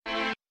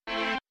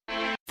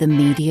the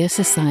Media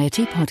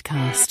Society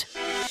Podcast.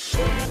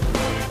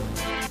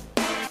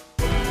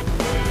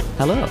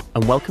 Hello,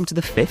 and welcome to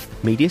the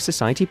 5th Media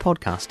Society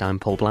Podcast. I'm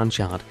Paul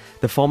Blanchard.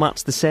 The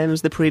format's the same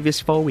as the previous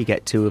 4. We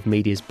get 2 of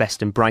media's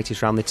best and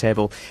brightest round the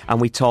table, and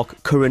we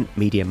talk current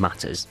media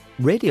matters.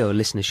 Radio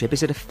listenership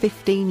is at a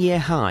 15-year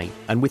high,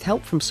 and with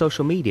help from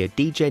social media,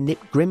 DJ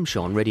Nick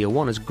Grimshaw on Radio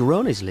 1 has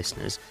grown his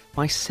listeners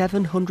by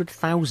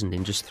 700,000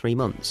 in just 3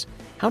 months.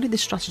 How did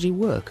this strategy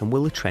work, and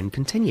will the trend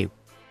continue?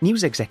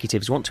 News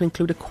executives want to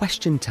include a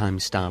question time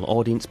style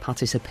audience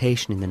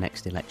participation in the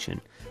next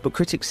election, but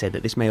critics say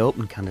that this may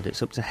open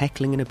candidates up to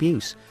heckling and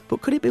abuse.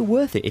 But could it be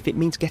worth it if it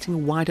means getting a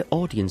wider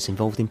audience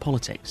involved in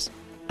politics?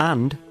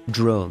 And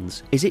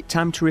drones. Is it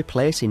time to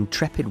replace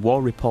intrepid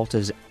war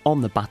reporters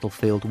on the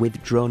battlefield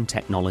with drone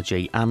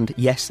technology? And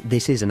yes,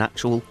 this is an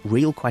actual,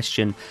 real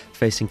question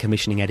facing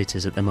commissioning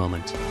editors at the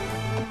moment.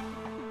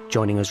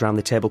 Joining us round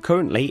the table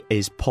currently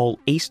is Paul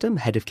Eastham,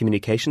 Head of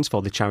Communications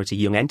for the charity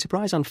Young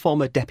Enterprise and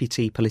former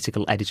Deputy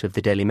Political Editor of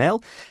the Daily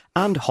Mail,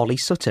 and Holly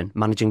Sutton,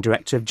 Managing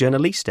Director of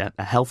Journalista,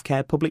 a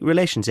healthcare public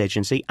relations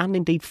agency and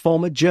indeed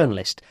former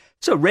journalist.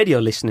 So radio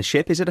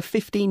listenership is at a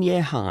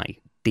 15-year high.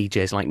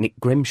 DJs like Nick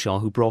Grimshaw,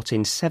 who brought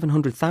in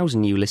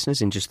 700,000 new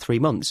listeners in just 3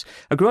 months,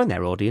 are growing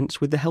their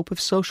audience with the help of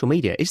social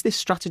media. Is this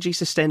strategy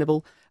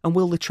sustainable, and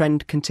will the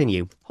trend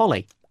continue?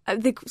 Holly?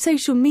 The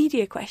social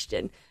media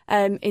question,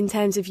 in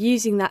terms of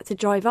using that to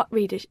drive up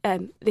readership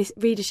and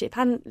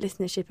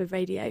listenership of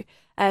radio,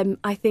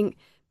 I think,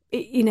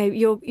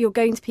 you're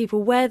going to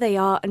people where they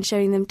are and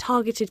showing them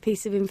targeted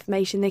piece of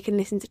information. They can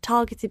listen to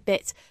targeted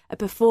bits, a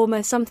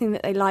performer, something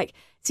that they like.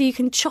 So you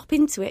can chop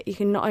into it. You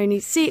can not only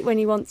see it when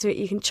you want to,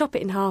 you can chop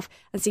it in half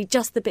and see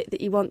just the bit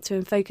that you want to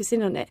and focus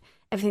in on it.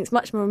 Everything's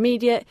much more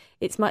immediate.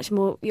 It's much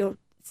more, you're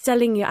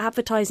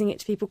advertising it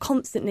to people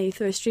constantly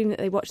through a stream that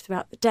they watch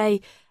throughout the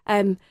day,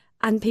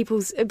 and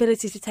people's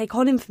ability to take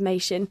on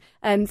information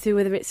through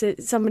whether it's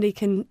somebody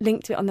can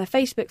link to it on their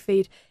Facebook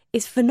feed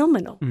is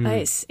phenomenal.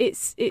 I'm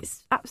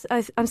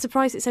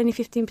surprised it's only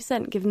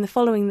 15% given the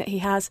following that he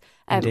has.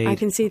 I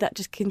can see that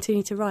just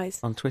continue to rise.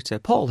 On Twitter.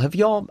 Paul, have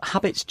your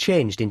habits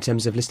changed in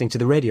terms of listening to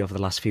the radio over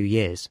the last few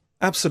years?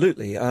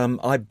 Absolutely.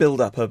 I build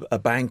up a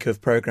bank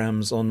of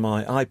programmes on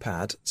my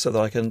iPad so that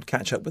I can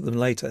catch up with them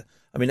later.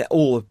 I mean,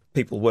 all the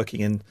people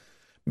working in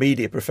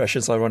media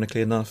professions, ironically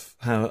enough,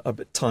 are a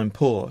bit time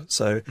poor.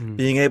 So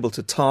being able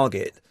to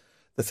target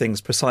the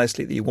things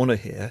precisely that you want to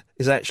hear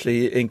is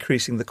actually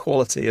increasing the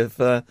quality of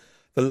the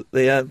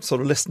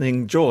sort of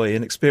listening joy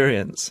and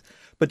experience.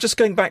 But just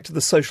going back to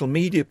the social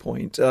media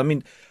point, I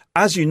mean,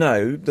 as you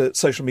know, the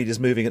social media is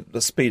moving at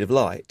the speed of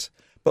light.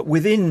 But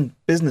within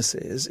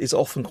businesses, it's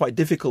often quite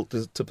difficult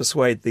to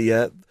persuade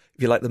the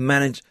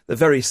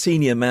very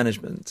senior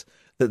management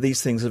that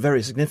these things are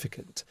very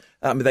significant.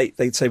 I mean,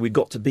 they'd say we've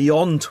got to be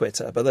on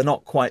Twitter, but they're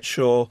not quite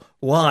sure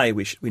why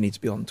we need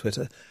to be on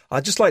Twitter.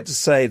 I'd just like to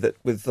say that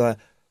with the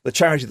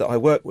charity that I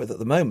work with at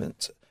the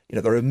moment,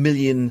 there are 1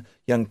 million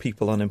young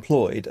people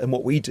unemployed, and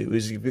what we do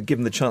is you give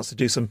them the chance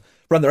to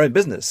run their own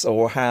business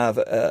or have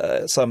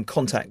some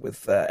contact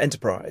with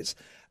enterprise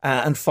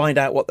and find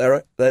out what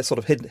their sort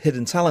of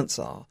hidden talents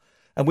are.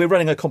 And we're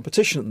running a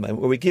competition at the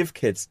moment where we give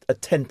kids a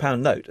 £10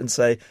 note and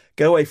say,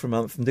 go away for a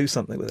month and do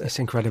something with it. It's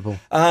incredible.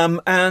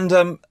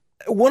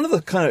 One of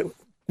the kind of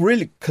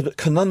really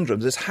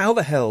conundrums is how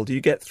the hell do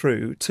you get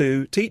through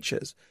to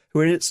teachers who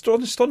are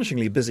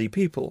astonishingly busy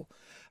people?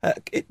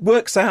 It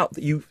works out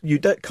that you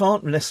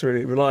can't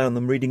necessarily rely on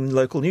them reading the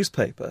local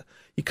newspaper.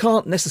 You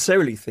can't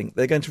necessarily think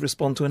they're going to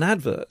respond to an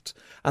advert.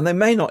 And they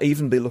may not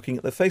even be looking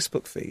at their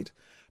Facebook feed.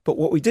 But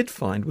what we did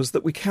find was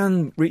that we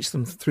can reach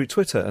them through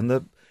Twitter,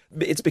 and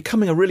it's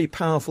becoming a really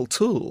powerful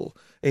tool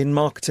in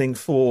marketing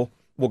for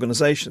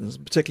organisations,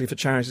 particularly for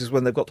charities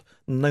when they've got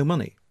no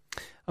money.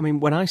 I mean,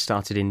 when I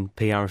started in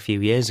PR a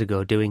few years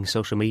ago doing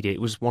social media, it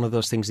was one of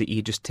those things that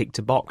you just ticked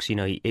a box.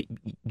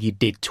 You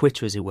did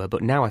Twitter, as it were.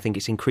 But now I think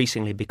it's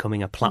increasingly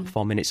becoming a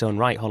platform in its own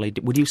right. Holly,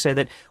 would you say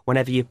that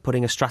whenever you're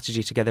putting a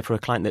strategy together for a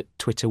client, that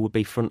Twitter would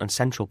be front and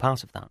central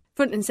part of that?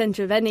 Front and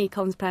centre of any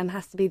comms plan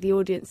has to be the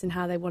audience and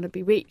how they want to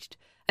be reached.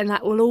 And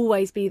that will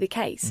always be the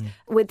case.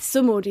 With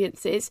some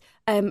audiences,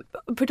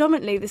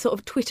 predominantly the sort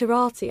of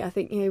Twitterati, I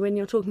think, when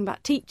you're talking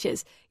about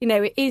teachers,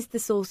 it is the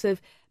sort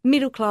of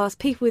middle class,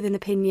 people with an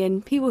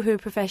opinion, people who are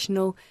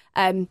professional,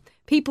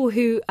 people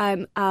who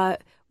are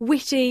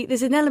witty.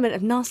 There's an element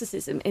of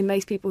narcissism in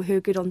most people who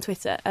are good on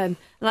Twitter. And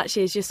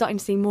actually, as you're starting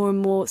to see more and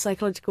more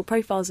psychological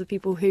profiles of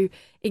people who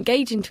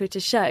engage in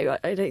Twitter show,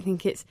 I don't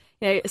think it's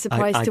a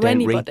surprise to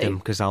anybody. I don't read them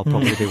because I'll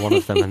probably be one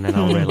of them and then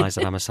I'll realise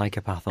that I'm a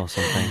psychopath or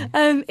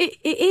something. It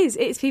is.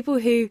 It's people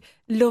who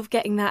love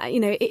getting that,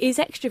 it is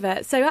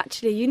extrovert. So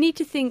actually, you need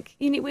to think,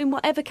 in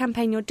whatever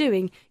campaign you're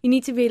doing, you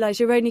need to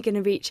realise you're only going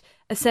to reach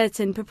a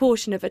certain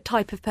proportion of a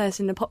type of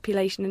person, a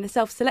population, and a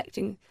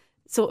self-selecting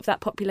sort of that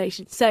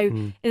population. So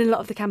in a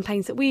lot of the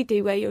campaigns that we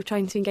do where you're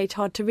trying to engage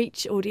hard to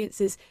reach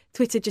audiences,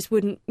 Twitter just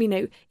wouldn't,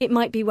 it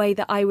might be a way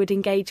that I would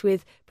engage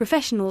with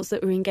professionals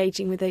that were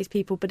engaging with those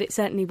people, but it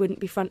certainly wouldn't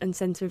be front and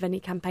centre of any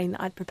campaign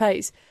that I'd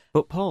propose.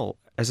 But Paul,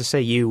 As I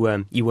say, you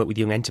work with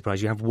Young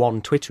Enterprise. You have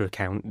one Twitter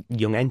account,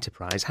 Young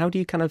Enterprise. How do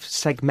you kind of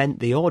segment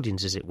the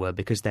audience, as it were?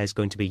 Because there's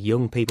going to be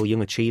young people,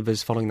 young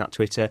achievers following that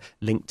Twitter,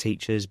 linked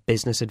teachers,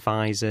 business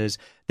advisors,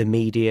 the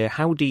media.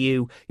 How do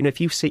you,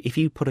 if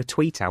you put a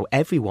tweet out,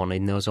 everyone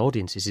in those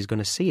audiences is going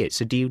to see it.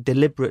 So do you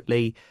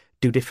deliberately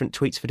do different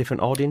tweets for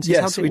different audiences?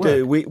 Yes, we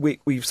do. We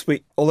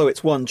although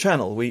it's one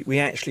channel, we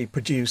actually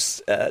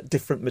produce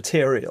different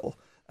material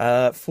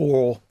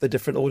for the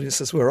different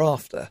audiences we're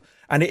after.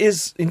 And it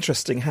is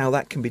interesting how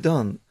that can be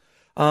done.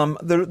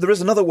 There is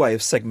another way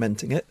of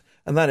segmenting it,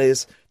 and that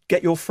is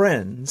get your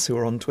friends who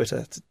are on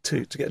Twitter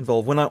to get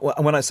involved. When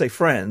I say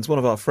friends, one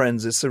of our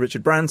friends is Sir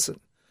Richard Branson,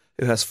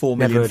 who has 4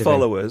 million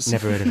followers.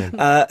 Never heard of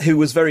him. Who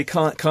was very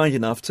kind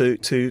enough to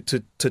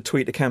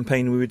tweet a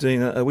campaign we were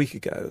doing a week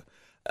ago.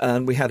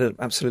 And we had an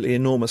absolutely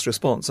enormous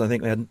response. I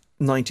think we had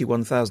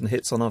 91,000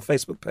 hits on our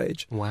Facebook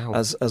page. Wow.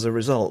 As a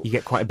result. You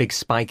get quite a big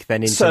spike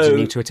then in terms of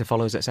new Twitter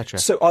followers, etc.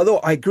 So although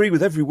I agree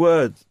with every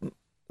word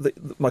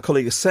that my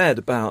colleague has said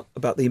about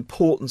the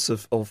importance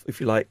of,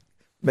 if you like,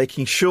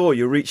 making sure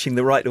you're reaching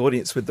the right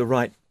audience with the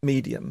right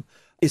medium,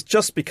 it's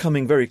just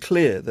becoming very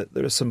clear that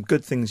there are some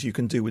good things you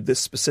can do with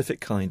this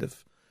specific kind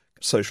of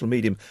social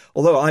medium.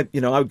 Although I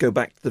would go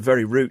back to the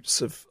very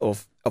roots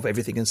of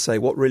everything and say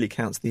what really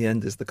counts in the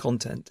end is the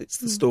content. It's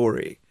the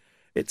story.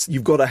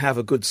 You've got to have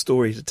a good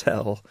story to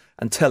tell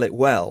and tell it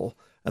well.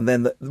 And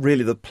then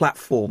really the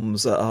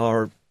platforms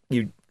are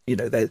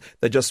they're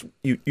just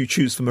you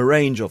choose from a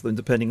range of them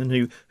depending on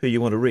who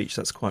you want to reach.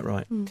 That's quite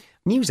right.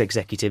 News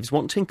executives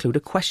want to include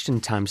a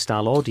question time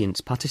style audience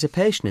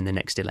participation in the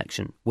next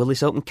election. Will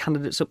this open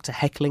candidates up to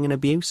heckling and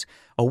abuse,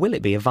 or will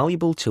it be a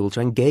valuable tool to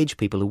engage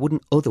people who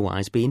wouldn't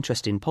otherwise be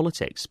interested in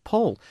politics?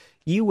 Paul,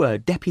 you were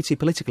deputy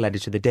political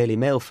editor of the Daily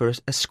Mail for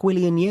a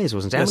squillion years,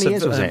 wasn't it? How many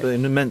years was it?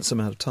 An immense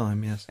amount of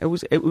time. Yes, it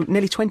was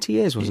nearly 20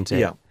 years, wasn't it?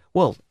 Yeah.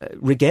 Well,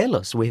 regale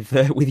us with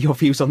your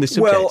views on this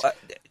subject. Well,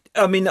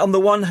 I mean, on the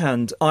one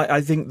hand,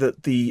 I think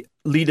that the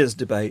leaders'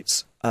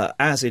 debates,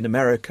 as in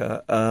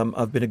America,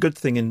 have been a good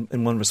thing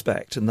in one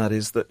respect, and that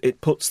is that it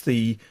puts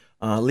the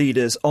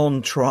leaders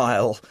on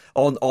trial,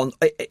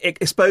 it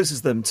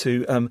exposes them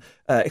to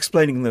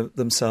explaining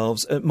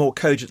themselves more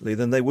cogently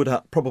than they would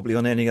probably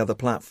on any other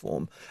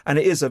platform. And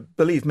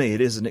believe me,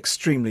 it is an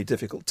extremely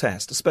difficult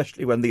test,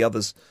 especially when the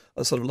others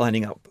are sort of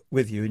lining up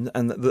with you,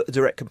 and the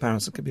direct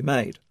comparison can be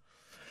made.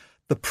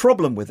 The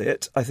problem with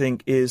it, I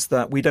think, is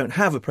that we don't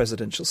have a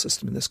presidential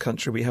system in this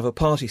country. We have a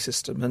party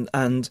system,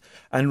 and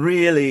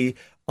really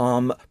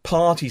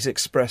parties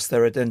express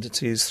their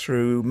identities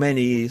through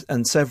many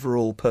and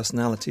several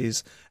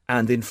personalities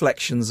and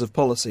inflections of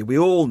policy. We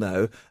all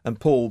know, and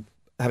Paul,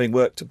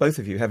 both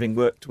of you having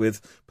worked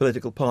with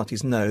political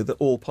parties, know that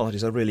all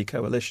parties are really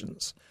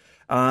coalitions.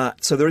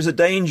 So there is a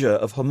danger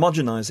of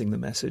homogenising the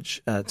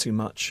message too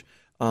much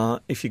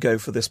if you go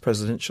for this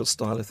presidential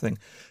style of thing.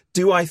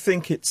 Do I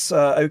think it's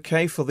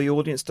okay for the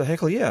audience to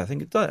heckle? Yeah, I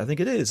think it does. I think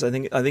it is. I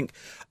think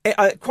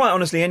quite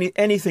honestly,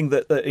 anything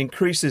that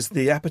increases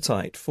the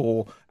appetite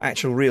for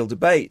actual real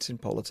debate in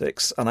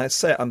politics, and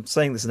I'm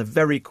saying this in a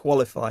very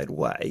qualified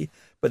way,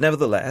 but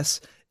nevertheless,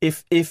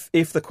 if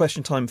the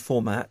question time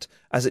format,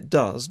 as it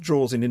does,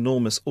 draws an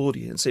enormous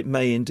audience, it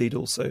may indeed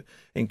also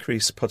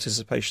increase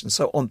participation.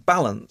 So on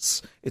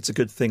balance, it's a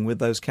good thing with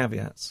those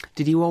caveats.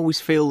 Did you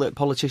always feel that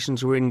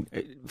politicians were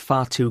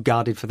far too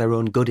guarded for their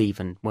own good,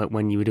 even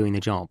when you were doing the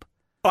job?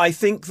 I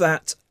think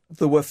that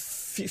there were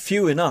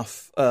few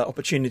enough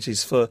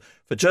opportunities for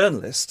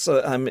journalists.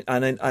 And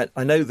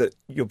I know that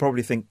you'll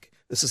probably think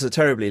this is a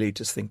terribly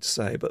elitist thing to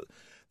say, but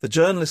the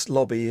journalist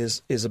lobby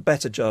is a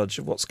better judge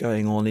of what's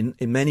going on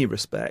in many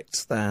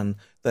respects than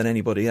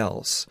anybody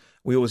else.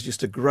 We always used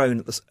to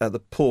groan at the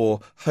poor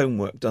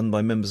homework done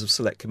by members of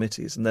select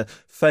committees and their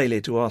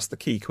failure to ask the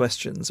key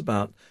questions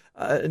about,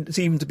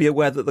 even to be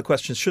aware that the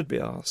questions should be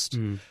asked.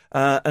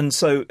 And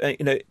so,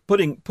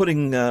 putting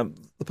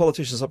the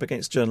politicians up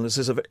against journalists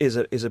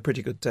is a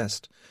pretty good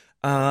test.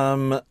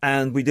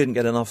 And we didn't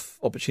get enough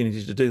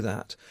opportunity to do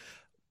that.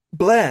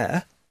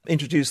 Blair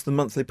introduced the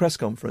monthly press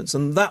conference,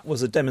 and that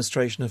was a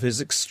demonstration of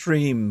his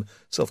extreme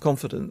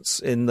self-confidence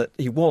in that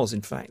he was,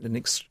 in fact, an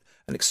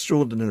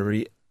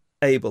extraordinarily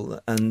able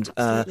and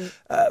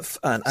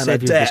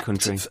adept,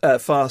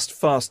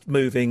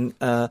 fast-moving,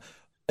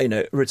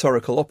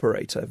 rhetorical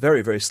operator,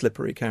 very, very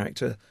slippery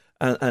character,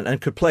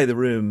 and could play the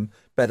room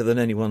better than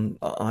anyone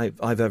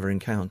I've ever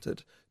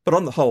encountered. But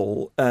on the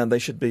whole, they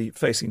should be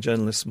facing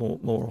journalists more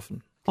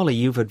often. Ollie,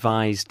 you've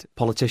advised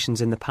politicians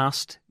in the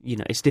past.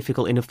 It's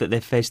difficult enough that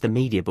they've faced the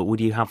media, but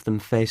would you have them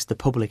face the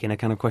public in a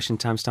kind of question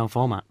time style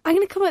format? I'm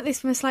going to come at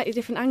this from a slightly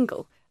different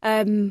angle.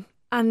 And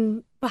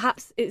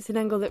perhaps it's an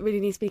angle that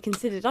really needs to be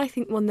considered. I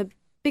think one of the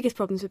biggest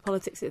problems with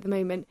politics at the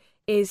moment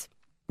is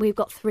we've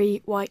got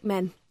 3 white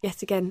men,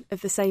 yet again,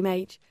 of the same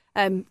age,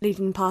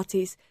 leading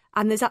parties.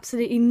 And there's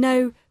absolutely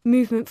no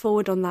movement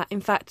forward on that.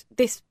 In fact,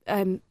 this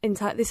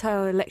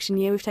whole election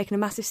year, we've taken a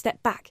massive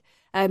step back.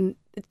 The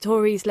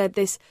Tories led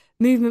this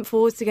movement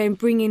forward to go and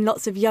bring in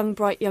lots of young,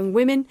 bright young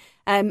women,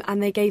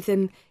 and they gave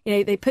them,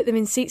 they put them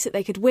in seats that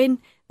they could win.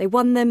 they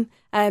won them,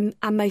 and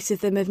most of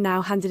them have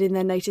now handed in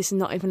their notice and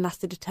not even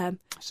lasted a term.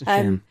 It's a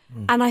shame.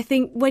 And I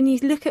think when you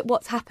look at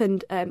what's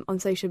happened on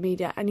social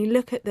media and you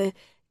look at the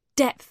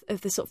depth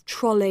of the sort of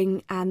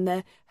trolling and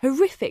the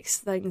horrific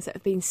things that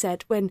have been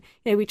said when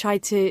we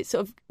tried to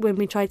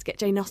get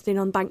Jane Austen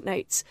on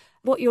banknotes,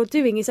 what you're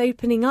doing is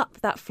opening up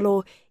that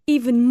floor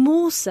even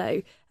more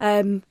so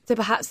to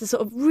perhaps the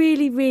sort of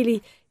really,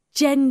 really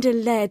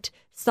gender-led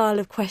style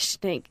of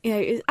questioning.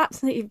 It's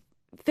absolutely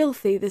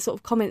filthy, the sort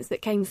of comments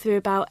that came through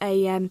about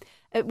a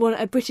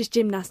British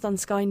gymnast on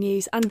Sky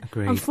News. And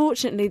Agreed.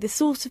 Unfortunately, the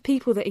sort of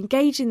people that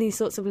engage in these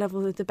sorts of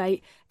levels of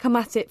debate come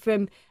at it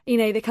from,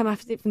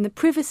 the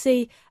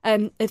privacy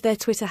of their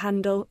Twitter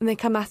handle, and they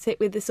come at it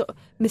with the sort of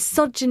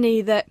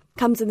misogyny that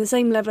comes in the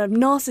same level of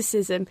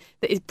narcissism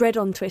that is bred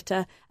on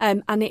Twitter.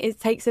 And it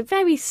takes a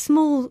very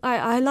small,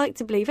 I like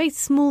to believe, very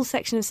small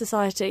section of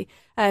society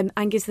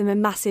and gives them a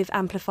massive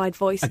amplified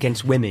voice.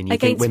 Against women. You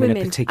think women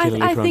are particularly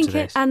prone to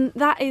this? And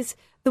that is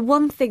the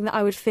one thing that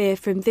I would fear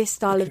from this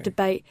style of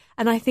debate.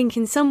 And I think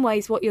in some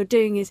ways what you're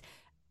doing is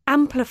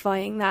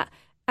amplifying that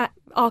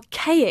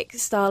archaic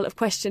style of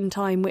question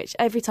time, which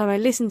every time I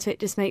listen to it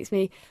just makes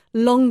me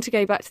long to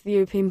go back to the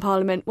European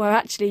Parliament, where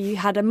actually you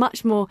had a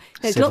much more...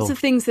 There's lots of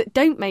things that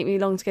don't make me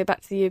long to go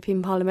back to the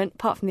European Parliament,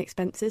 apart from the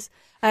expenses.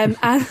 And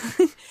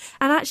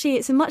actually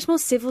it's a much more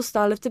civil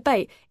style of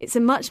debate. It's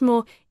a much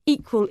more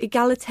equal,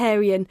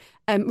 egalitarian,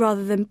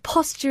 rather than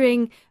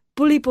posturing,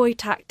 bully boy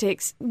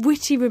tactics,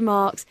 witty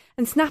remarks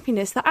and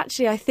snappiness that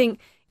actually I think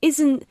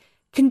isn't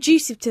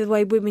conducive to the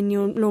way women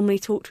normally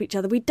talk to each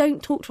other. We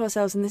don't talk to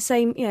ourselves in the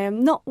same,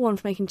 I'm not one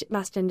for making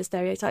mass gender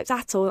stereotypes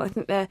at all. I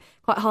think they're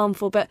quite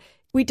harmful, but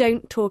we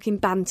don't talk in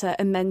banter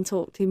and men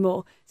talk too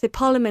more. So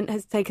Parliament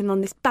has taken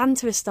on this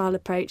banterous style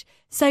approach.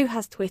 So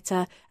has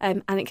Twitter,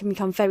 and it can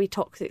become very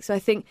toxic. So I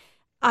think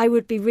I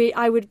would be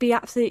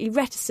absolutely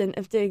reticent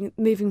of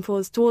moving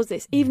forwards towards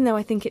this, even though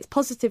I think it's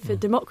positive for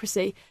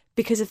democracy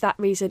because of that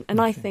reason. And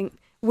I think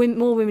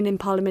more women in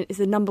Parliament is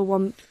the number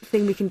one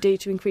thing we can do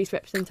to increase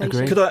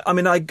representation.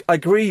 I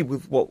agree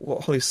with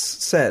what Holly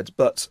said,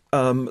 but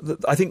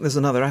I think there's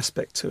another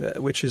aspect to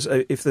it, which is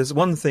if there's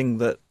one thing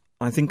that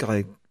I think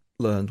I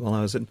learned while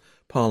I was in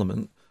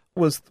Parliament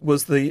was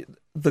the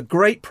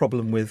great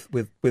problem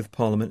with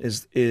Parliament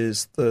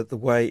is the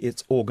way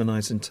it's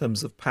organised in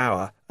terms of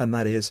power, and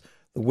that is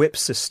the whip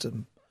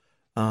system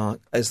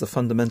is the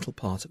fundamental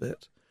part of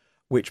it,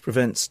 which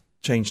prevents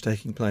change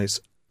taking place.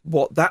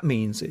 What that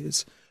means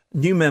is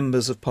new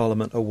members of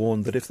Parliament are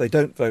warned that if they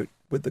don't vote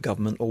with the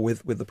government or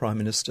with the Prime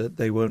Minister,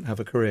 they won't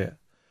have a career.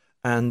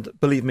 And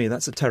believe me,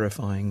 that's a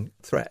terrifying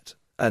threat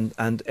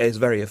and is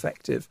very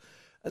effective.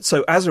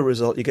 So as a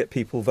result, you get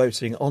people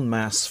voting en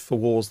masse for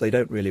wars they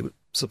don't really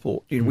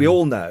support. We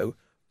all know,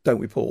 don't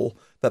we, Paul,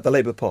 that the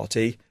Labour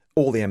Party,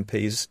 all the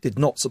MPs, did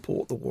not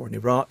support the war in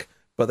Iraq,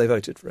 but they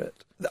voted for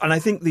it. And I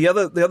think the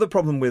other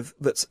problem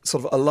that's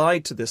sort of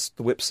allied to this,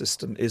 the whip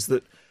system, is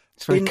that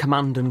it's very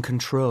command and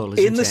control,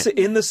 isn't it?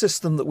 In the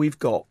system that we've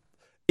got,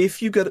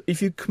 if you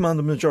command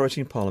a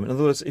majority in Parliament, in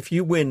other words, if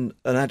you win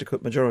an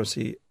adequate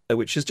majority,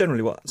 which is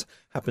generally what's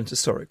happened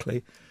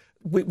historically,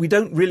 we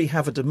don't really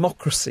have a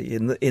democracy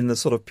in the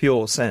sort of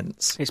pure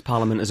sense. It's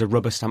Parliament as a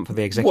rubber stamp for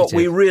the executive. What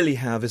we really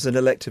have is an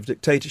elective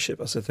dictatorship,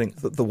 as I think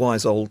that the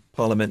wise old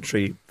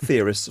parliamentary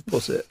theorists have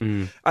put it.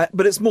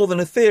 But it's more than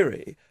a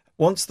theory.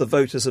 Once the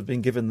voters have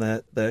been given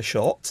their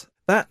shot,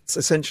 that's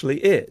essentially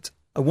it.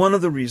 One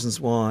of the reasons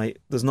why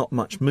there's not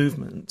much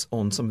movement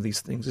on some of these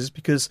things is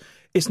because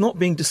it's not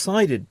being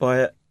decided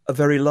by a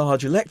very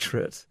large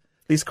electorate.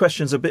 These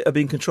questions are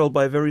being controlled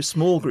by a very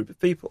small group of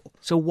people.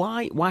 So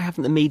why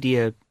haven't the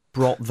media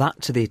brought that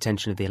to the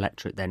attention of the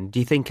electorate then? Do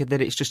you think that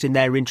it's just in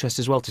their interest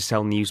as well to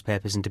sell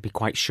newspapers and to be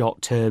quite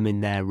short-term in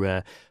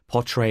their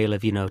portrayal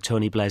of,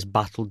 Tony Blair's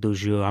battle du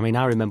jour? I mean,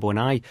 I remember when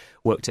I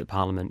worked at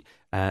Parliament,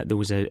 there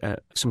was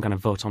some kind of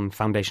vote on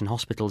foundation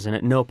hospitals, and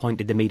at no point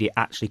did the media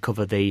actually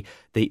cover the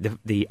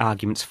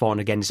arguments for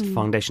and against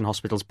foundation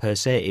hospitals per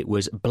se. It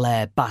was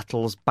Blair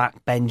battles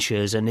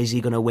backbenchers, and is he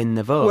going to win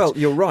the vote? Well,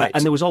 you're right.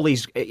 And there was all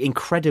these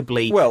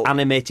incredibly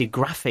animated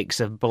graphics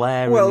of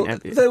Blair. Well,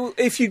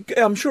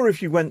 I'm sure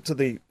if you went to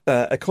the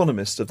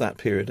Economist of that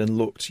period and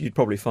looked, you'd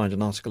probably find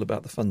an article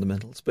about the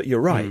fundamentals. But you're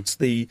right.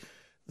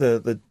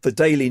 The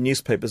daily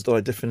newspapers do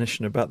a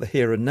definition about the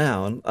here and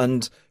now,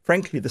 and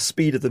frankly, the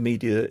speed of the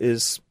media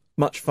is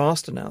much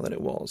faster now than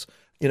it was.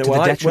 To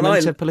the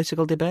detriment of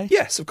political debate?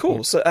 Yes, of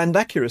course, and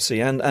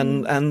accuracy and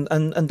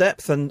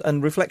depth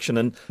and reflection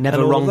and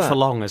never and wrong for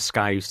long, as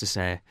Sky used to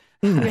say.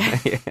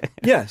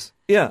 Yes,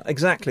 yeah,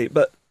 exactly.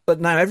 But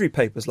now every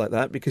paper's like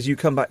that, because you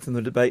come back from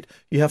the debate,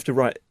 you have to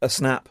write a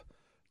snap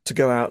to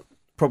go out,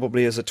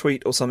 probably as a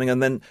tweet or something,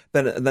 and then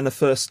a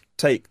first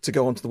take to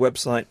go onto the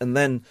website, and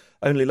then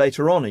only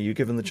later on are you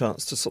given the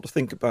chance to sort of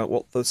think about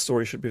what the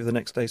story should be for the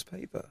next day's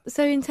paper.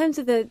 So in terms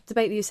of the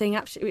debate that you're saying,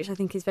 which I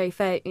think is very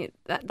fair,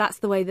 that's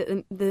the way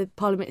that the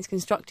Parliament is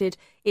constructed.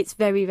 It's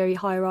very, very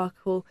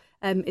hierarchical.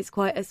 It's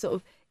quite a sort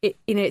of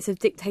it's a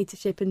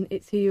dictatorship and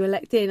it's who you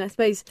elect in. I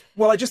suppose.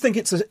 Well, I just think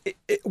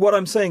what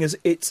I'm saying is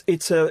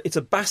it's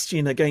a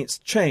bastion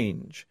against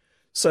change.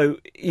 So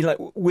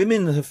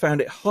women have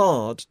found it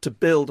hard to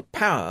build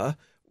power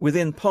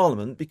within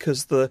Parliament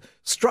because the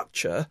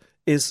structure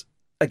is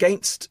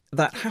against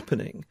that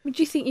happening.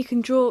 Do you think you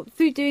can draw,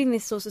 through doing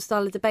this sort of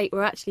style of debate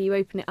where actually you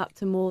open it up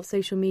to more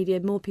social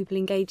media, more people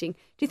engaging, do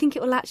you think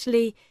it will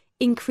actually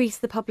increase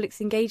the public's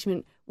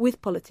engagement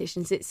with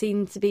politicians? It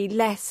seems to be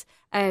less,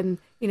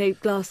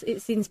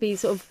 it seems to be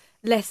sort of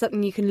less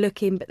something you can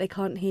look in but they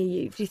can't hear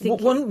you. Do you think...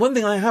 One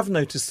thing I have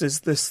noticed is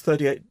this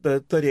 38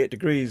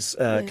 Degrees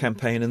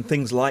campaign and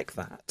things like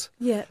that.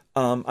 Yeah.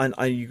 And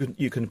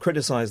you can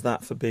criticise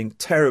that for being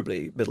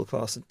terribly middle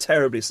class and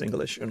terribly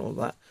single issue and all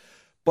that.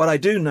 But I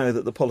do know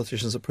that the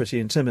politicians are pretty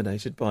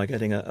intimidated by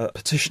getting a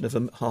petition of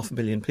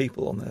 500,000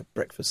 people on their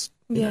breakfast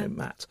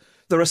mat.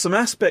 There are some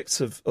aspects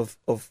of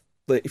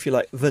the, if you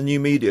like, the new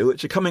media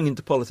which are coming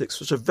into politics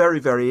which are very,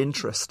 very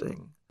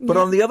interesting. But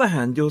on the other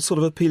hand, you're sort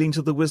of appealing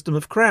to the wisdom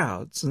of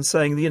crowds and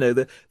saying,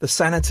 the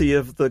sanity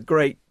of the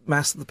great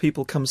mass of the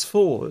people comes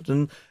forward.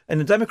 And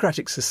in a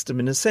democratic system,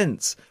 in a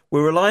sense,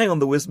 we're relying on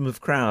the wisdom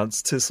of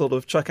crowds to sort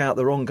of chuck out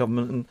the wrong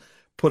government and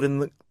put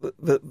in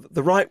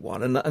the right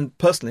one. And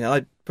personally,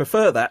 I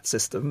prefer that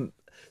system.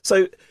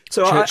 So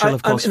Churchill,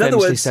 of course, in other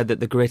famously words, said that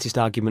the greatest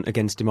argument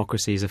against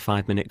democracy is a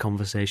 5-minute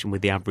conversation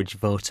with the average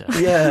voter.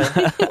 Yeah.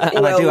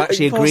 And I do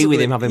actually agree with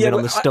him, having been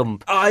on the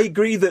stump. I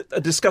agree that a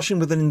discussion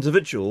with an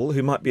individual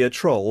who might be a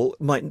troll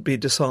might be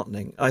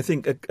disheartening. I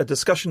think a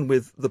discussion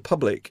with the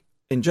public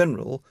in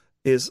general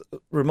is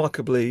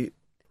remarkably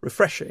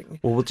refreshing.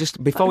 Well,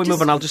 before we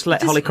move on, I'll just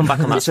let Holly come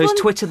back on that. So is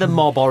Twitter the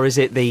mob, or is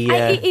it the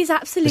it is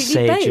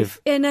absolutely both. of...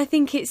 And I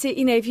think it's,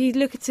 if you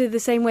look at it the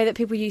same way that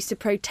people used to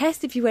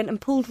protest, if you went and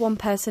pulled one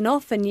person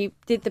off and you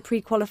did the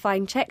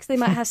pre-qualifying checks, they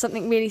might have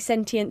something really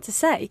sentient to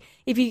say.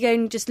 If you go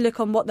and just look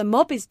on what the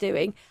mob is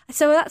doing.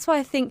 So that's why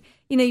I think,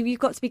 you've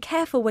got to be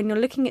careful when you're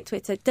looking at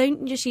Twitter.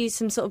 Don't just use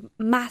some sort of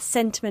mass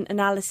sentiment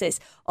analysis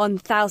on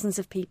thousands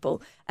of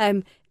people.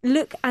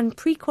 Look and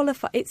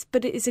pre-qualify.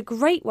 But it is a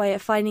great way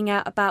of finding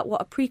out about what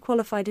a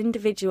pre-qualified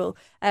individual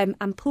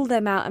and pull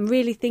them out and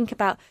really think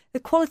about the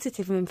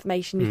qualitative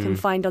information you can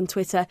find on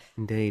Twitter.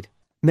 Indeed.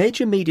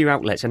 Major media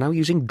outlets are now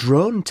using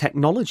drone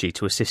technology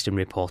to assist in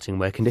reporting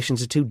where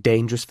conditions are too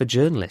dangerous for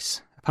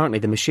journalists. Apparently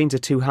the machines are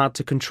too hard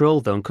to control,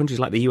 though, and countries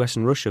like the US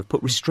and Russia have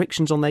put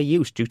restrictions on their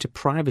use due to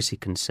privacy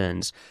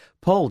concerns.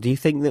 Paul, do you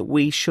think that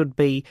we should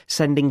be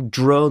sending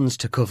drones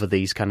to cover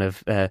these kind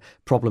of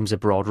problems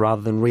abroad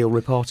rather than real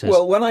reporters?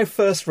 Well, when I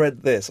first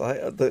read this,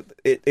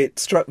 it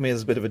struck me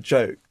as a bit of a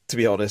joke, to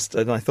be honest,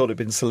 and I thought it had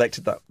been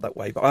selected that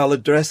way. But I'll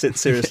address it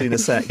seriously in a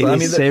sec.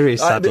 Serious,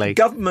 sadly.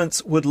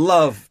 Governments would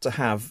love to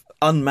have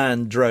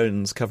unmanned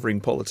drones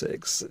covering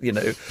politics,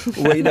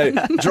 driverless,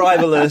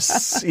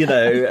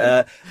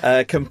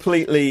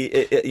 completely,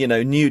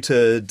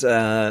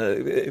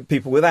 neutered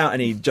people without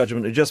any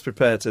judgment, who are just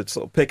prepared to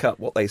sort of pick up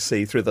what they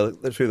see through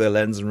their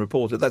lens and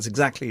report it. That's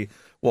exactly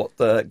what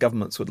the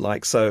governments would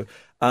like. So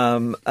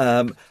I'm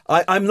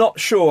not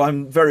sure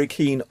I'm very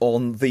keen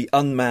on the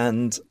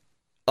unmanned,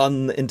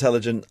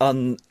 unintelligent,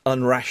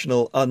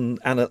 unrational,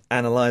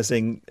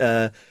 unanalysing,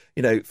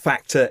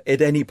 factor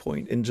at any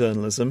point in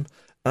journalism.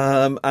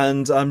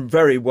 And I'm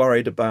very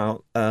worried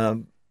about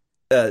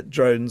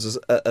drones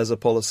as a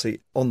policy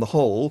on the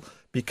whole,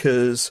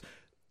 because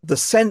the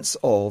sense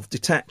of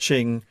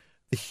detaching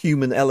the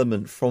human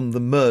element from the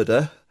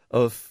murder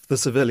of the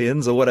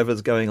civilians or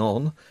whatever's going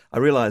on. I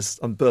realise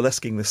I'm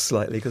burlesquing this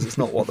slightly because it's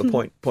not what the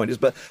point is,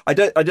 but I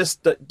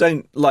just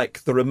don't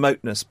like the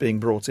remoteness being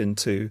brought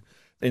into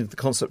the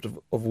concept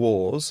of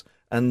wars,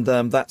 and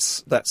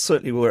that's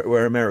certainly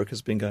where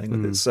America's been going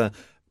with its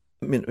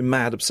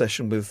mad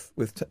obsession with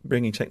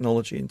bringing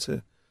technology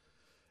into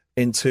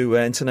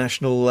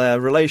international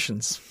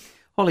relations.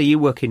 Holly, you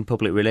work in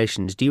public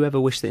relations. Do you ever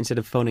wish that instead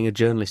of phoning a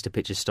journalist to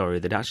pitch a story,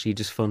 that actually you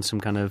just phone some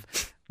kind of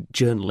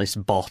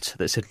journalist bot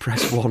that said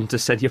press 1 to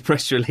send your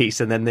press release,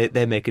 and then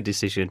they make a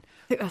decision?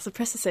 I think that's a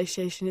press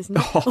association, isn't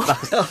it?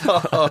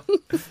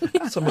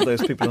 Some of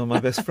those people are my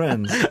best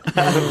friends.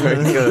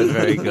 Very good,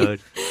 very good.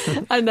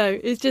 I know.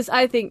 It's just,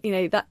 I think,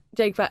 that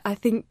joke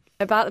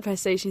about the press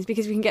stations,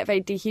 because we can get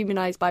very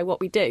dehumanised by what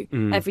we do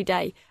every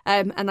day.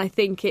 And I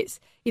think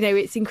it's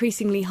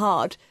increasingly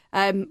hard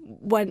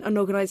when an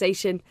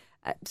organisation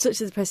such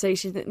as the press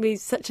station that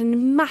reads such a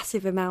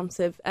massive amount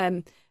of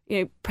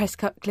press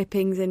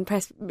clippings and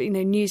press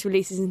news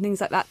releases and things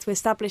like that to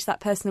establish that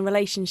personal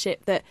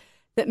relationship that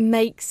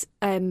makes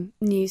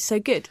news so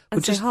good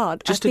and so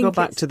hard. Just to go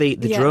back to the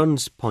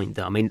drones point,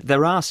 though, I mean,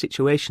 there are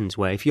situations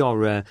where if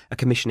you're a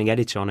commissioning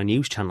editor on a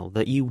news channel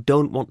that you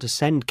don't want to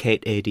send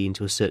Kate Adie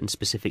into a certain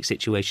specific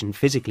situation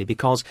physically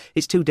because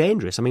it's too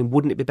dangerous. I mean,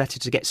 wouldn't it be better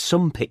to get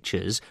some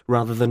pictures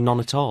rather than none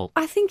at all?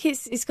 I think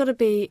it's got to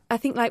be, I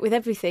think like with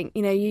everything,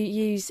 you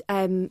use,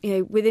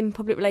 within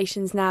public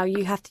relations now,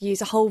 you have to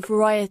use a whole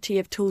variety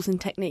of tools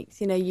and techniques.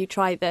 You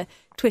try the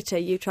Twitter,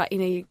 you're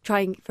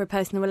trying for a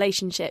personal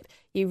relationship.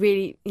 You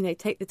really,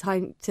 take the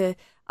time to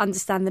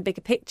understand the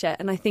bigger picture.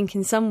 And I think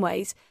in some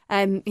ways,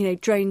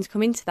 drones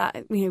come into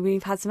that.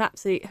 We've had some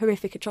absolute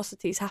horrific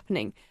atrocities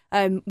happening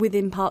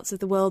within parts of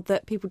the world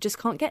that people just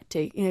can't get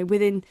to.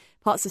 Within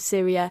parts of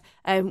Syria,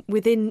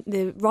 within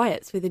the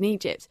riots within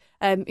Egypt,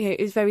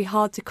 it was very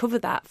hard to cover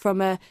that from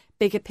a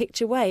bigger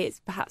picture way. It's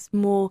perhaps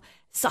more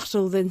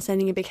subtle than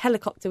sending a big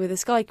helicopter with a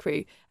sky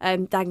crew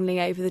dangling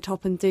over the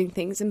top and doing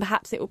things, and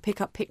perhaps it will pick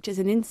up pictures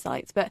and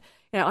insights. But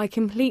I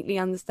completely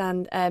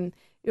understand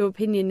your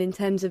opinion in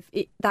terms of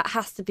it, that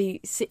has to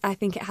be. I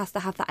think it has to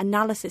have that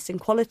analysis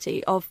and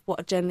quality of what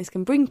a journalist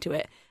can bring to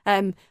it.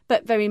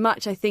 But very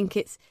much, I think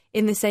it's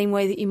in the same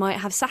way that you might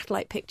have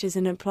satellite pictures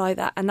and apply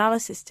that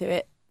analysis to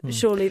it.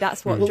 Surely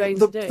that's what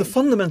drones are doing. The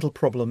fundamental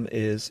problem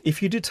is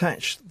if you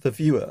detach the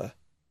viewer,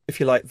 if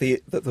you like,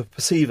 the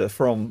perceiver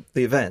from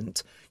the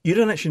event, you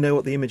don't actually know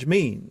what the image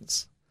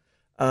means.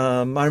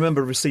 I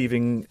remember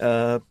receiving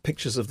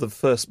pictures of the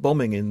first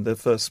bombing in the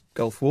first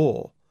Gulf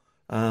War,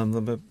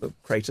 the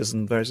craters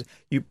and various.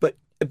 But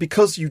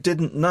because you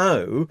didn't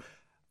know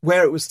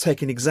where it was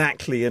taken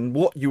exactly and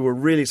what you were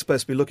really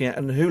supposed to be looking at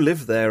and who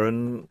lived there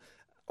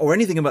or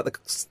anything about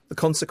the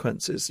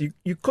consequences,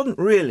 you couldn't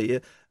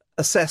really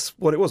assess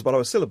what it was. But I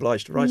was still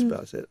obliged to write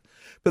about it.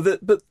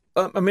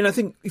 I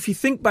think if you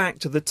think back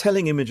to the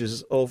telling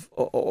images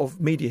of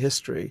media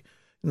history,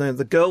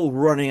 the girl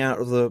running out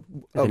of the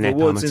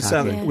woods in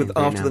South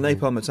after the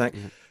napalm attack,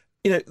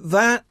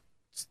 that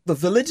the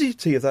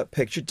validity of that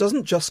picture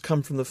doesn't just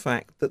come from the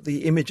fact that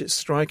the image is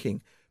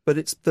striking, but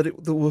it's that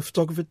the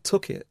photographer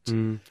took it,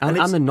 and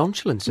the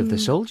nonchalance of the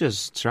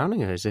soldiers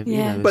surrounding her.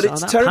 But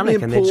it's terribly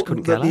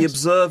important that the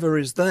observer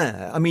is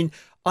there. I mean,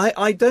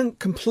 I don't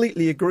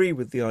completely agree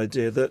with the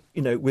idea that,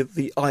 with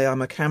the I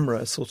am a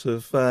camera sort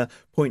of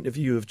point of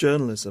view of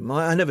journalism.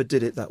 I never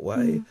did it that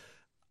way.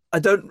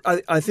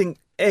 I think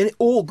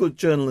all good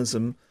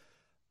journalism,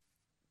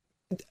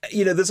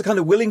 there's a kind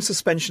of willing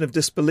suspension of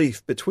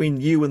disbelief between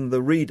you and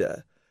the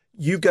reader.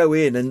 You go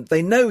in and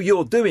they know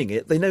you're doing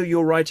it, they know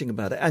you're writing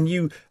about it, and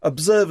you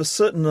observe a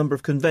certain number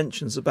of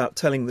conventions about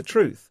telling the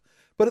truth.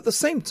 But at the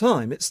same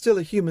time, it's still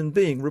a human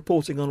being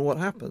reporting on what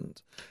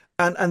happened.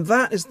 And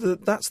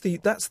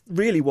that's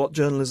really what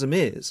journalism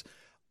is.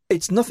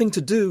 It's nothing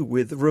to do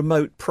with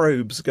remote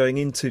probes going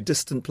into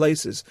distant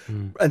places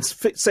and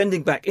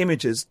sending back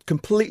images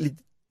completely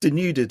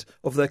denuded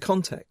of their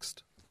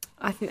context.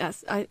 I think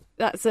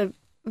that's a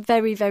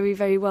very, very,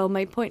 very well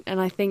made point, and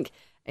I think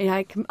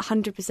I can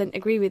 100%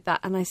 agree with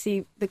that. And I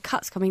see the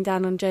cuts coming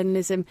down on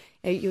journalism.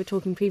 You were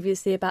talking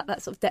previously about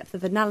that sort of depth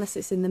of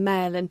analysis in the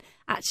Mail, and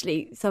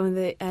actually some of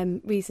the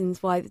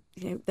reasons why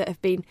that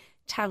have been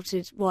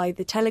touted why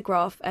the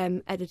Telegraph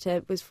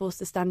editor was forced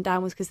to stand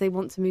down was because they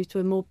want to move to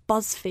a more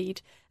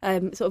BuzzFeed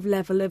sort of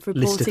level of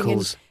reporting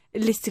and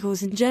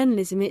listicles and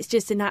journalism. It's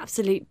just an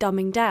absolute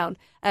dumbing down,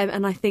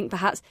 and I think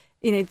perhaps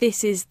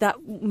this is that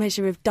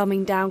measure of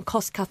dumbing down,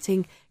 cost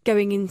cutting,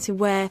 going into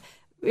where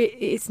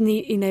it's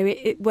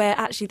where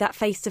actually that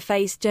face to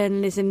face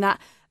journalism, that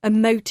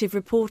emotive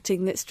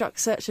reporting that struck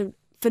such a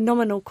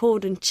phenomenal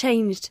chord and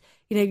changed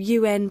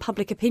UN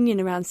public opinion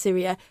around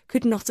Syria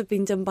could not have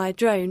been done by a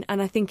drone.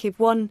 And I think if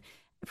one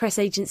press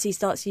agency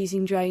starts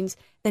using drones,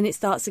 then it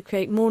starts to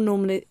create more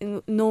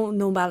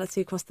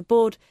normality across the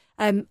board,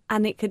 and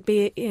it could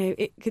be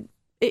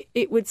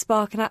it would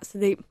spark an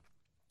absolute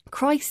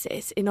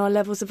crisis in our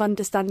levels of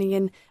understanding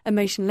and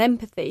emotional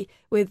empathy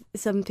with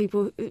some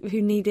people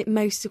who need it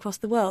most across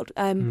the world.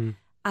 And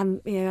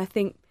I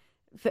think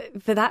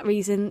for that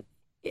reason,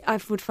 I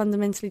would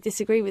fundamentally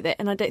disagree with it,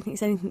 and I don't think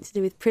it's anything to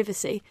do with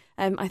privacy.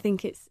 I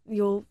think it's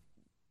your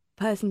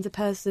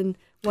person-to-person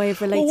way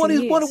of relating.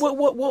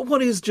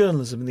 What is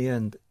journalism in the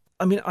end?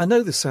 I mean, I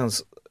know this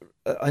sounds.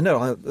 I know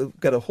I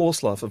get a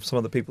horse laugh of some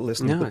of the people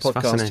listening to the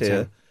podcast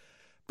here,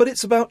 but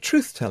it's about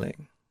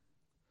truth-telling.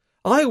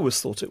 I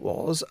always thought it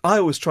was. I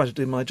always try to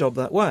do my job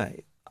that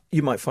way.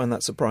 You might find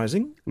that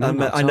surprising.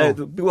 I know.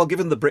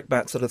 Given the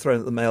brickbats that are thrown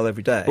at the Mail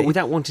every day. But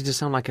without wanting to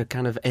sound like a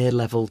kind of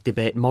A-level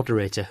debate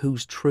moderator,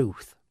 whose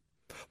truth?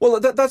 Well,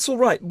 that's all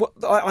right.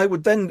 I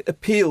would then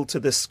appeal to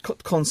this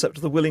concept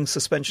of the willing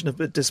suspension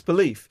of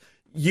disbelief.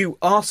 You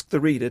ask the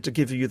reader to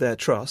give you their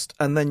trust,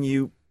 and then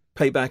you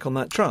pay back on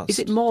that trust. Is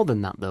it more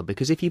than that, though?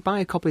 Because if you buy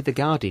a copy of The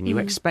Guardian, you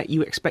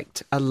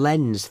expect a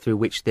lens through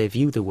which they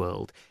view the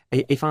world.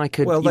 If I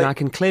could, I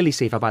can clearly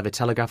see if I buy The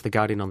Telegraph, The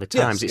Guardian, on The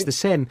Times, it's the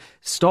same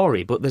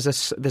story, but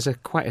there's a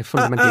quite a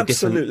fundamentally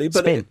different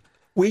spin.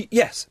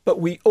 But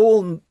we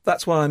all.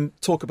 That's why I'm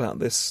talking about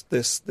this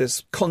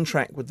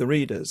contract with the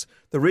readers.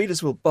 The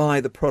readers will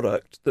buy the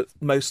product that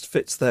most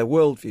fits their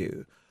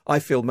worldview. I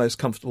feel most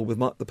comfortable with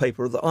the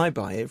paper that I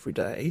buy every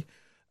day.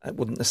 It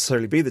wouldn't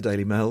necessarily be the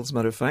Daily Mail, as a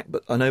matter of fact,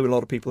 but I know a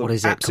lot of people. What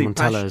is it? Come and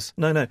tell us.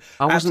 No.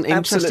 I wasn't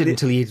interested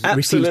until you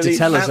received to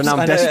tell us, and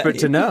I'm desperate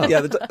to know.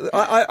 Yeah,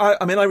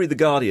 I mean, I read The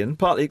Guardian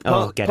partly.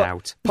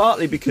 Out.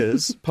 Partly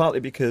because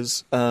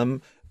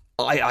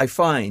I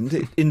find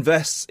it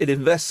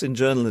invests in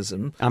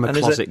journalism. I'm a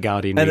closet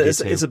Guardian reader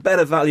too. It's a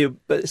better value,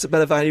 but it's a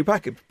better value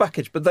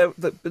package. But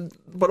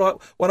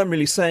what I'm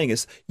really saying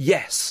is,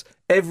 yes,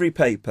 every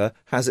paper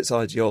has its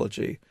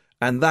ideology.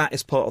 And that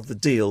is part of the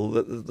deal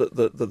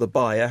that the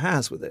buyer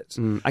has with it.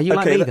 Are you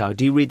like me, though?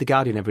 Do you read The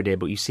Guardian every day,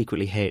 but you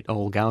secretly hate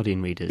all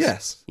Guardian readers?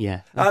 Yes.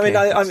 Yeah. Okay.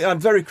 I mean, I'm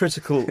very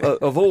critical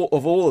of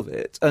all of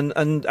it.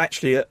 And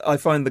actually, I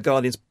find The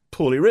Guardian's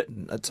poorly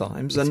written at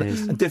times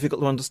and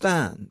difficult to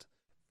understand.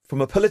 From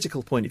a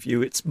political point of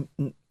view, it's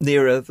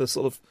nearer the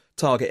sort of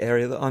target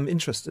area that I'm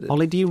interested in.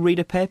 Ollie, do you read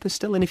a paper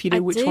still? And if you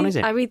do, which one is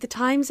it? I read The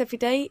Times every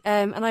day,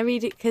 and I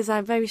read it because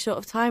I'm very short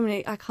of time,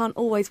 and I can't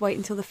always wait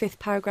until the 5th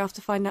paragraph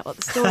to find out what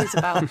the story's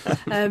about.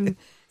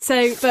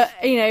 But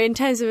in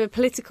terms of a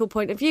political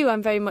point of view,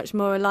 I'm very much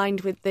more aligned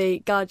with The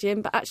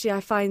Guardian. But actually,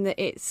 I find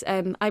that it's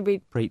I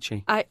read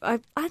preachy. I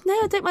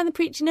don't mind the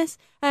preachiness.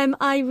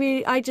 I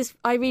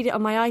read it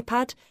on my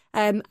iPad.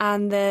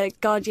 And the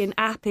Guardian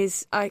app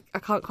is, I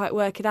can't quite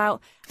work it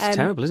out. It's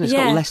terrible, isn't it? It's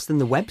got less than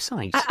the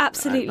website.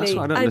 Absolutely. That's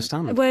what I don't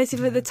understand. Whereas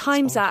if the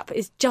Times app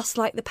is just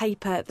like the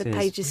paper, the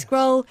pages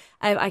scroll.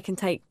 I can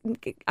take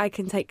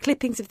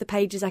clippings of the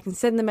pages. I can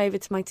send them over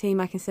to my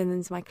team. I can send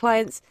them to my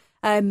clients.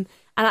 And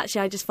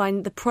actually, I just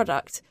find the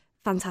product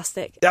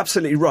fantastic.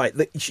 Absolutely right.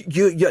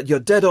 You're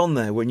dead on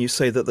there when you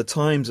say that the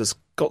Times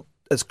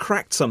has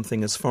cracked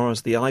something as far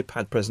as the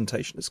iPad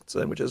presentation is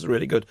concerned, which is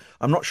really good.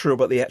 I'm not sure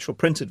about the actual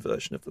printed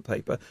version of the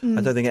paper.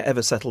 I don't think it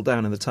ever settled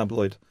down in the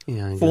tabloid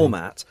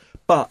format.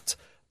 But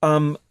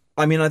I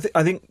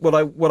think what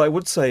I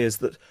would say is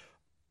that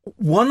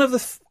one of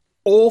the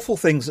awful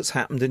things that's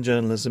happened in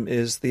journalism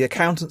is the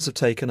accountants have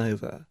taken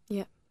over.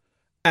 Yeah,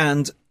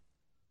 and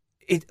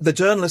the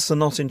journalists are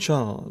not in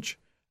charge,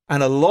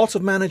 and a lot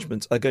of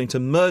management are going to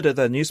murder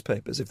their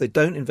newspapers if they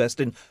don't invest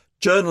in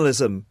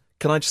journalism.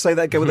 Can I just say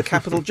that again with a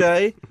capital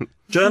J?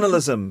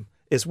 Journalism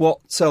is what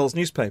sells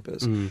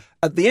newspapers.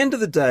 At the end of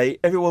the day,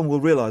 everyone will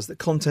realise that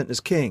content is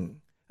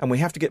king, and we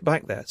have to get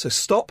back there. So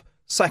stop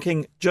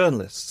sacking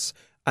journalists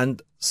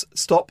and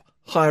stop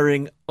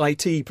hiring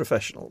IT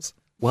professionals.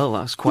 Well,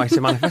 that's quite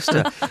a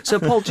manifesto. So,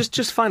 Paul,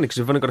 just finally, because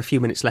we've only got a few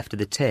minutes left of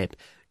the tape,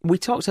 we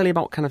talked earlier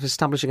about kind of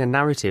establishing a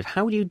narrative.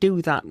 How do you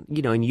do that,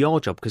 in your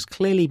job? Because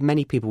clearly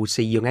many people would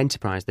see Young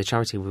Enterprise, the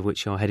charity with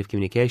which you're head of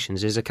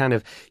communications, as a kind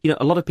of,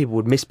 a lot of people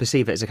would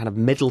misperceive it as a kind of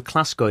middle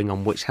class going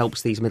on, which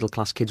helps these middle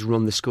class kids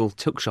run the school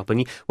tuck shop.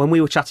 And when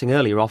we were chatting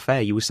earlier off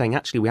air, you were saying,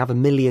 actually, we have 1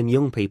 million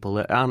young people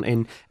that aren't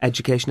in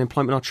education,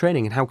 employment or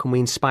training. And how can we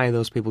inspire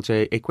those people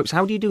to equip? So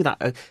how do you do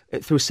that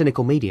through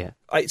cynical media?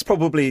 It's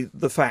probably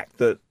the fact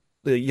that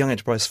the Young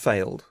Enterprise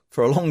failed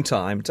for a long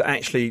time to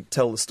actually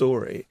tell the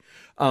story.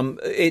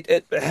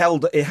 It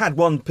had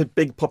one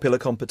big popular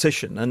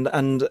competition, and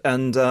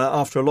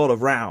after a lot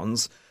of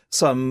rounds,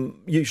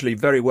 some usually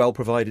very well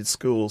provided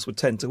schools would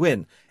tend to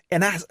win.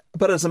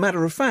 But as a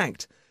matter of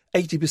fact,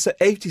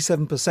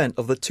 87%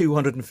 of the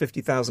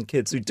 250,000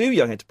 kids who do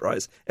Young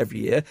Enterprise every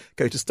year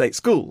go to state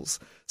schools.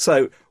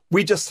 So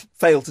we just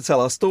failed to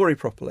tell our story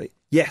properly.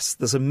 Yes,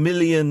 there's 1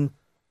 million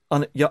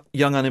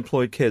young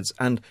unemployed kids,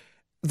 and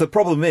the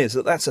problem is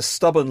that that's a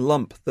stubborn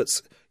lump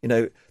that's,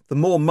 the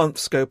more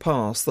months go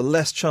past, the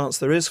less chance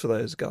there is for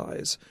those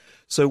guys.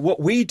 So what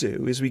we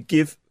do is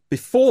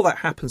before that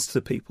happens to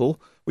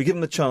people, we give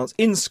them the chance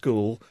in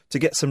school to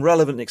get some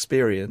relevant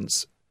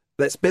experience,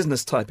 that's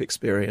business type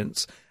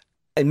experience.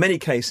 In many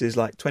cases,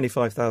 like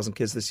 25,000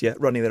 kids this year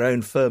running their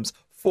own firms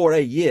for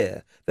a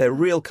year. They're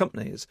real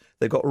companies.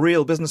 They've got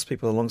real business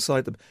people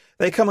alongside them.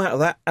 They come out of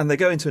that and they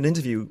go into an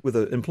interview with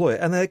an employer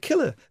and they're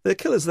killer. They're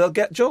killers. They'll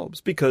get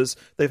jobs because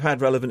they've had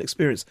relevant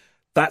experience.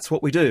 That's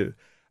what we do.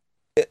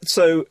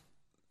 So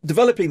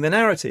developing the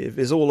narrative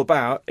is all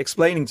about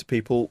explaining to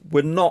people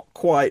we're not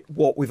quite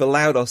what we've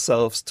allowed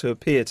ourselves to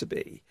appear to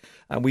be.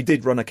 And we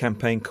did run a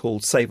campaign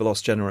called Save a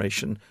Lost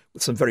Generation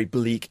with some very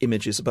bleak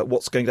images about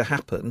what's going to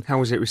happen. How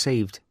was it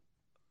received?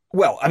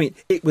 Well,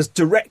 it was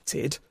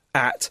directed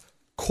at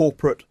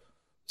corporate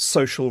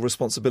social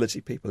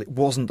responsibility people. It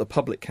wasn't a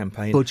public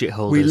campaign. Budget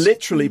holders. We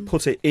literally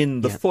put it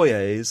in the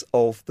foyers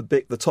of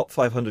the top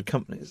 500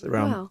 companies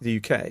around the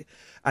UK,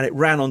 and it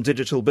ran on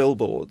digital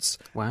billboards.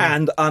 Wow.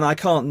 And I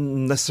can't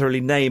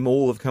necessarily name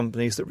all of the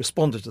companies that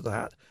responded to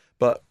that,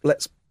 but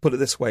let's put it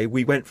this way: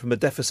 we went from a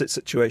deficit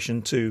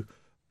situation to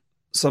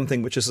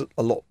something which is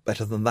a lot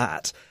better than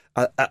that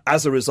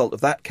as a result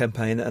of that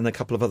campaign and a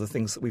couple of other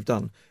things that we've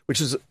done,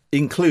 which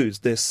includes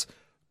this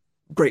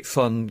great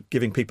fun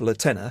giving people a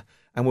tenner.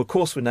 And of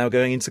course, we're now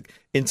going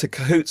into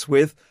cahoots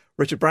with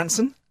Richard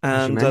Branson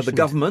and the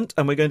government,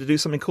 and we're going to do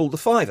something called the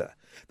Fiver.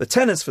 The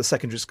tenner's for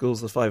secondary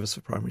schools, the Fiver's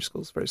for primary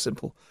schools. Very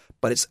simple,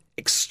 but it's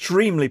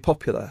extremely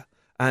popular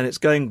and it's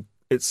going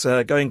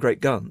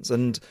great guns.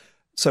 And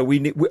so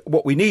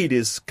what we need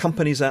is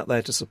companies out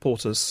there to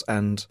support us,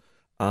 and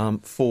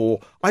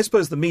for I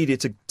suppose the media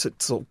to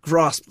sort of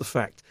grasp the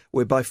fact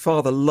we're by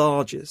far the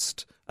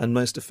largest and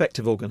most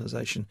effective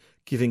organisation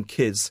giving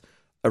kids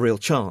a real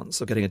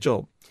chance of getting a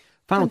job.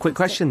 Final quick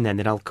question then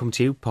that I'll come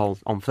to you, Paul,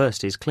 on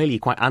first is clearly you're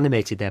quite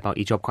animated there about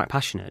your job, quite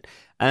passionate.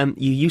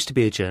 You used to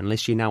be a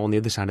journalist, you're now on the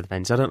other side of the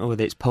fence. I don't know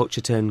whether it's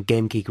poacher turned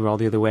gamekeeper or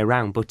the other way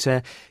around, but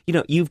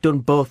you've done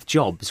both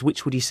jobs.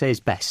 Which would you say is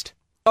best?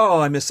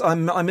 Oh, I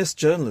miss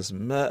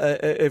journalism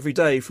every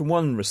day in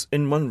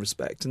one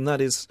respect, and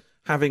that is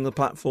having the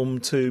platform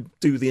to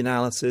do the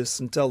analysis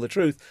and tell the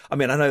truth. I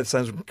mean, I know it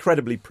sounds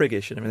incredibly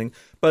priggish and everything,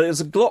 but it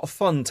was a lot of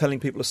fun telling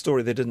people a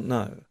story they didn't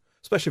know,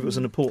 especially if it was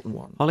an important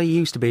one. Ollie, you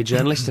used to be a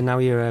journalist and now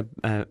you're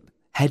a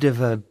head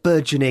of a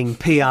burgeoning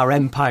PR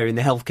empire in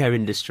the healthcare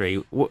industry.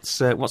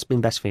 What's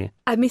been best for you?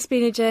 I miss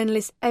being a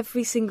journalist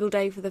every single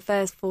day for the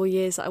first 4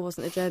 years that I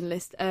wasn't a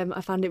journalist.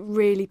 I found it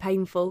really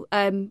painful.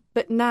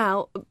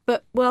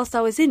 But whilst I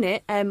was in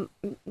it,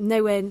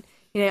 nowhere,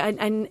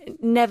 I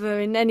never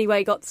in any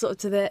way got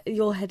sort of to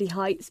your heady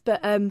heights. But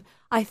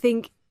I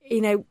think,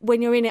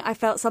 when you're in it, I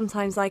felt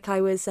sometimes like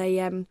I was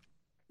a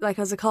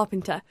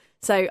carpenter.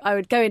 So I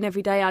would go in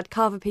every day, I'd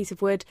carve a piece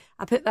of wood,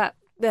 I'd put that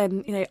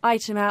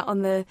item out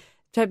on the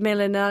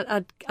treadmill, and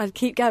I'd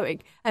keep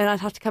going, and I'd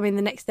have to come in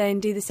the next day and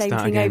do the same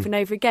thing over and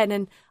over again.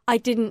 And I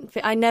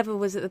never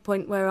was at the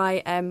point where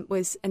I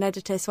was an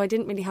editor, so I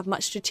didn't really have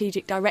much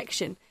strategic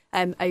direction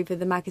over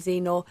the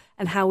magazine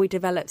and how we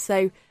developed.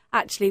 So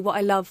actually, what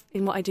I love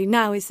in what I do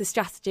now is the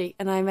strategy,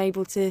 and I'm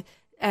able to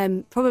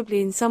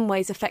probably in some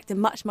ways affect a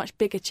much, much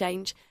bigger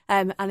change.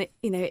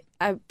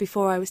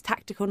 Before I was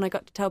tactical and I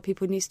got to tell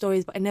people new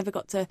stories, but I never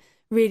got to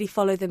really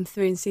follow them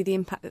through and see the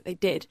impact that they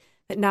did.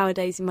 But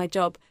nowadays in my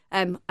job,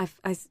 I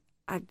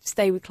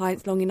stay with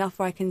clients long enough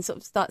where I can sort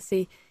of start to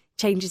see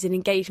changes in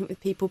engagement with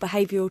people,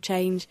 behavioural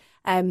change.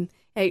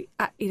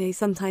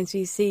 Sometimes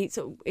you see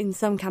sort of in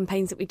some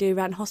campaigns that we do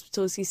around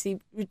hospitals, you see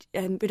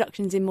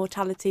reductions in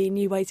mortality,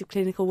 new ways of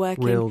clinical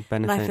working. Real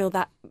benefit. And I feel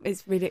that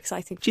is really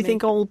exciting for me. Do you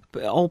think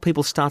all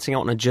people starting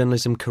out in a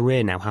journalism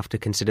career now have to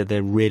consider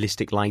the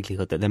realistic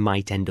likelihood that they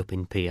might end up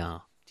in PR?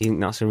 Do you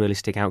think that's a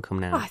realistic outcome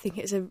now? I think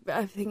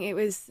it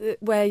was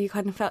where you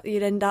kind of felt that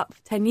you'd end up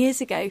 10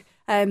 years ago.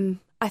 I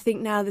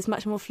think now there's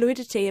much more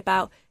fluidity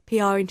about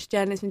PR into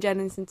journalism,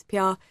 journalism into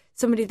PR.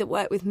 Somebody that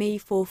worked with me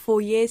for 4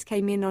 years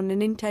came in on an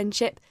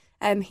internship.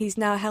 He's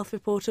now a health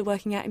reporter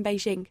working out in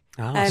Beijing.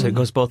 So it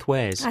goes both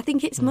ways. I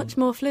think it's much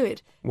more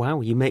fluid.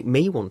 Wow, you make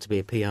me want to be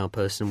a PR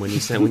person when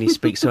you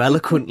speak so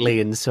eloquently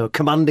and so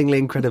commandingly,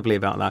 incredibly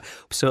about that.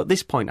 So at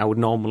this point, I would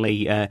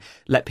normally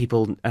let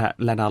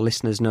our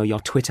listeners know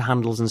your Twitter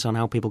handles and so on,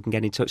 how people can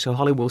get in touch. So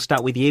Holly, we'll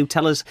start with you.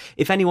 Tell us,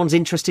 if anyone's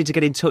interested to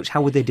get in touch,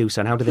 how would they do so,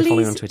 and how do they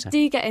follow you on Twitter?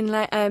 Do get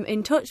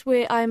in touch.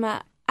 I'm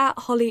at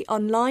Holly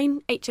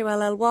Online,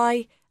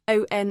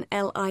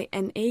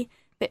 HOLLYONLINE.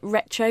 Bit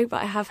retro,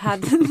 but I have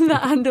had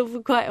that handle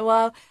for quite a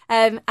while.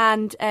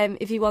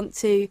 If you want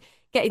to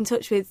get in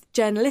touch with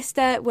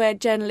Journalista, where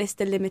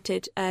Journalista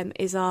Limited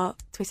is our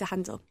Twitter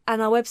handle.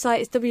 And our website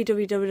is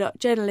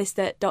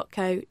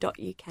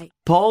www.journalista.co.uk.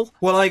 Paul?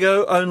 Well, I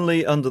go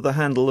only under the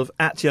handle of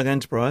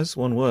 @YoungEnterprise,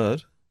 one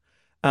word.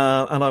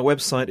 And our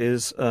website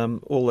is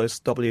all those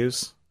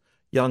W's,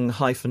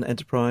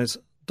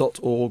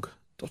 young-enterprise.org.uk.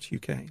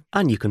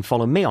 And you can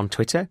follow me on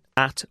Twitter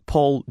at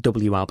Paul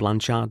W.R.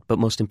 Blanchard, but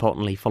most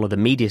importantly, follow the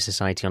Media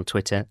Society on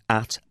Twitter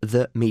at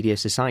The Media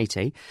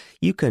Society.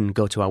 You can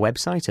go to our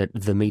website at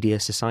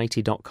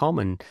themediasociety.com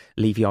and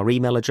leave your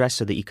email address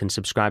so that you can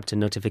subscribe to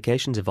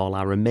notifications of all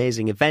our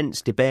amazing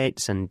events,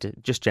 debates, and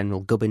just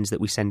general gubbins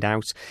that we send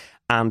out.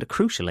 And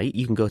crucially,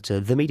 you can go to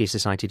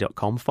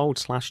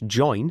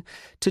themediasociety.com/join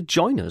to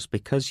join us,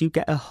 because you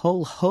get a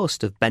whole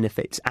host of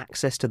benefits,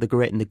 access to the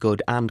great and the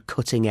good, and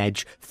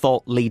cutting-edge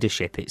thought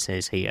leadership, it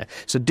says here.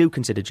 So do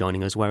consider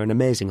joining us. We're an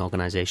amazing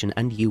organisation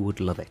and you would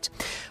love it.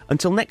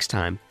 Until next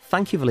time,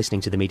 thank you for listening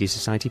to the Media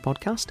Society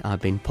podcast.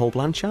 I've been Paul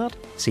Blanchard.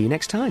 See you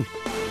next time.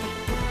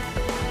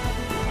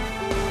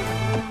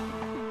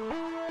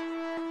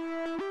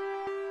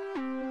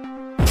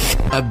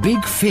 A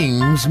Big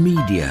Things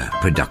Media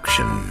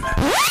production.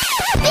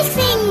 Big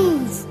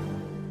Things!